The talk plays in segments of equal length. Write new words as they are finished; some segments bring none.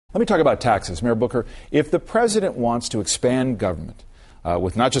Let me talk about taxes. Mayor Booker, if the president wants to expand government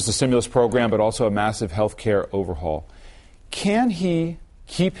with not just a stimulus program but also a massive health care overhaul, can he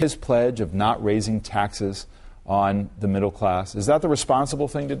keep his pledge of not raising taxes on the middle class? Is that the responsible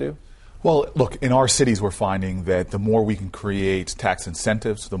thing to do? Well, look, in our cities, we're finding that the more we can create tax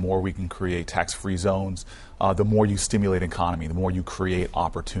incentives, the more we can create tax-free zones, the more you stimulate economy, the more you create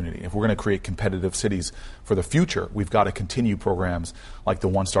opportunity. If we're going to create competitive cities for the future, we've got to continue programs like the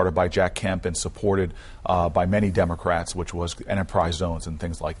one started by Jack Kemp and supported by many Democrats, which was enterprise zones and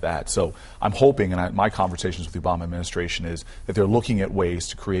things like that. So I'm hoping, and my conversations with the Obama administration is that they're looking at ways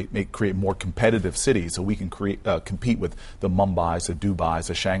to create more competitive cities so we can compete with the Mumbais, the Dubais,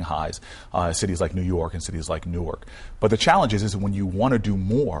 the Shanghais, cities like New York and cities like Newark. But the challenge is when you want to do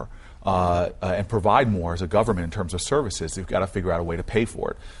more, and provide more as a government in terms of services, you've got to figure out a way to pay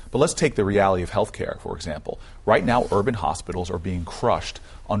for it. But let's take the reality of healthcare, for example. Right now, urban hospitals are being crushed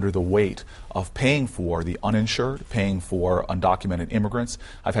under the weight of paying for the uninsured, paying for undocumented immigrants.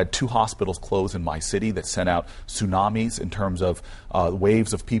 I've had 2 hospitals close in my city that sent out tsunamis in terms of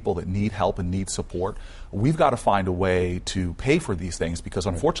waves of people that need help and need support. We've got to find a way to pay for these things because,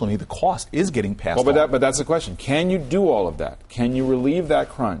 unfortunately, the cost is getting passed on. But that's the question. Can you do all of that? Can you relieve that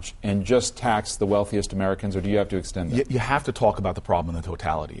crunch and just tax the wealthiest Americans, or do you have to extend that? You have to talk about the problem in the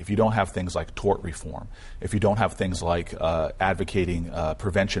totality. If you don't have things like tort reform, if you don't have things like advocating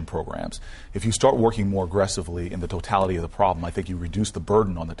prevention programs, if you start working more aggressively in the totality of the problem, I think you reduce the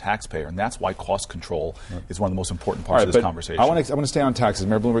burden on the taxpayer, and that's why cost control is one of the most important parts of this conversation. I want to stay on taxes.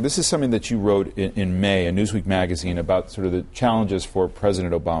 Mayor Bloomberg, this is something that you wrote in May, a Newsweek magazine, about sort of the challenges for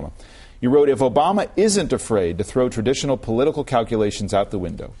President Obama. You wrote, if Obama isn't afraid to throw traditional political calculations out the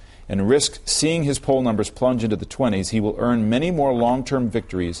window and risk seeing his poll numbers plunge into the 20s, he will earn many more long-term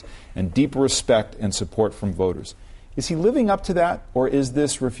victories and deeper respect and support from voters. Is he living up to that, or is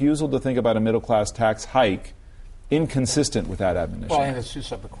this refusal to think about a middle-class tax hike inconsistent with that admonition? Well, I think it's 2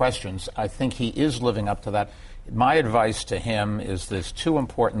 separate questions. I think he is living up to that. My advice to him is there's 2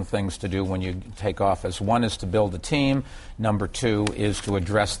 important things to do when you take office. One is to build a team. Number 2 is to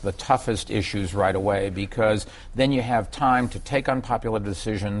address the toughest issues right away, because then you have time to take unpopular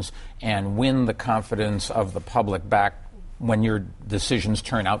decisions and win the confidence of the public back when your decisions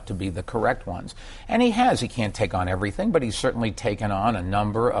turn out to be the correct ones. And he has. He can't take on everything, but he's certainly taken on a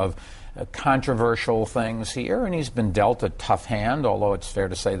number of controversial things here, and he's been dealt a tough hand, although it's fair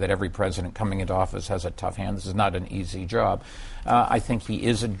to say that every president coming into office has a tough hand. This is not an easy job. I think he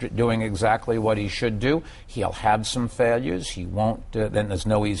is doing exactly what he should do. He'll have some failures. He won't. Then there's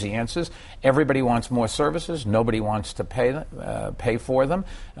no easy answers. Everybody wants more services. Nobody wants to pay for them.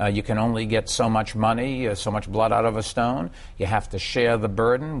 You can only get so much money, so much blood out of a stone. You have to share the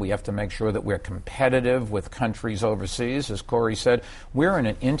burden. We have to make sure that we're competitive with countries overseas. As Corey said, we're in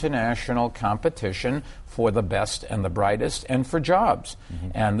an international competition for the best and the brightest and for jobs. Mm-hmm.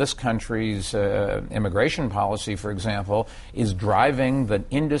 And this country's immigration policy, for example, is driving the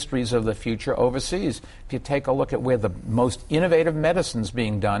industries of the future overseas. If you take a look at where the most innovative medicine's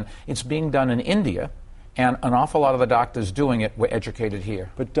being done, it's being done in India, and an awful lot of the doctors doing it were educated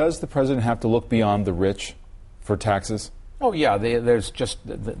here. But does the president have to look beyond the rich for taxes? Oh, yeah, there's just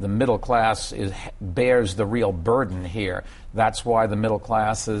the middle class bears the real burden here. That's why the middle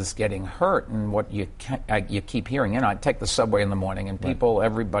class is getting hurt. And what you keep hearing, I take the subway in the morning, and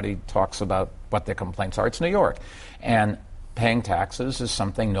everybody talks about what their complaints are. It's New York. And paying taxes is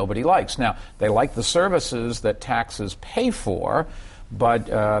something nobody likes. Now, they like the services that taxes pay for, but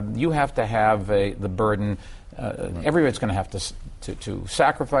you have to have the burden. Everybody's going to have to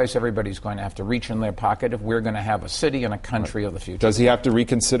sacrifice. Everybody's going to have to reach in their pocket if we're going to have a city and a country of the future. Does he have to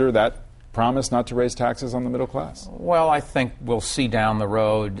reconsider that promise not to raise taxes on the middle class? Well, I think we'll see down the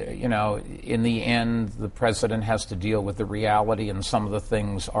road. In the end, the president has to deal with the reality, and some of the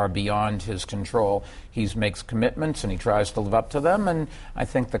things are beyond his control. He makes commitments, and he tries to live up to them, and I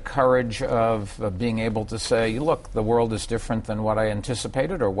think the courage of being able to say, look, the world is different than what I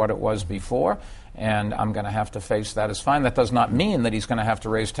anticipated or what it was before, and I'm going to have to face that is fine. That does not mean that he's going to have to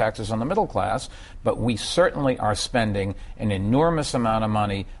raise taxes on the middle class, but we certainly are spending an enormous amount of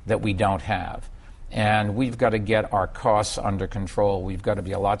money that we don't have. And we've got to get our costs under control. We've got to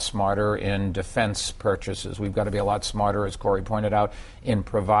be a lot smarter in defense purchases. We've got to be a lot smarter, as Corey pointed out, in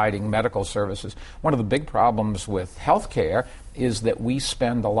providing medical services. One of the big problems with health care is that we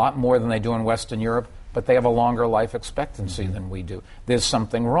spend a lot more than they do in Western Europe, but they have a longer life expectancy than we do. There's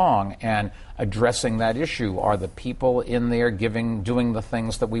something wrong, and addressing that issue. Are the people in there doing the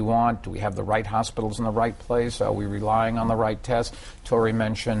things that we want? Do we have the right hospitals in the right place? Are we relying on the right tests? Corey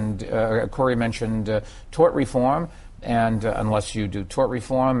mentioned tort reform, And unless you do tort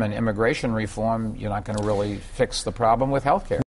reform and immigration reform, you're not going to really fix the problem with health care.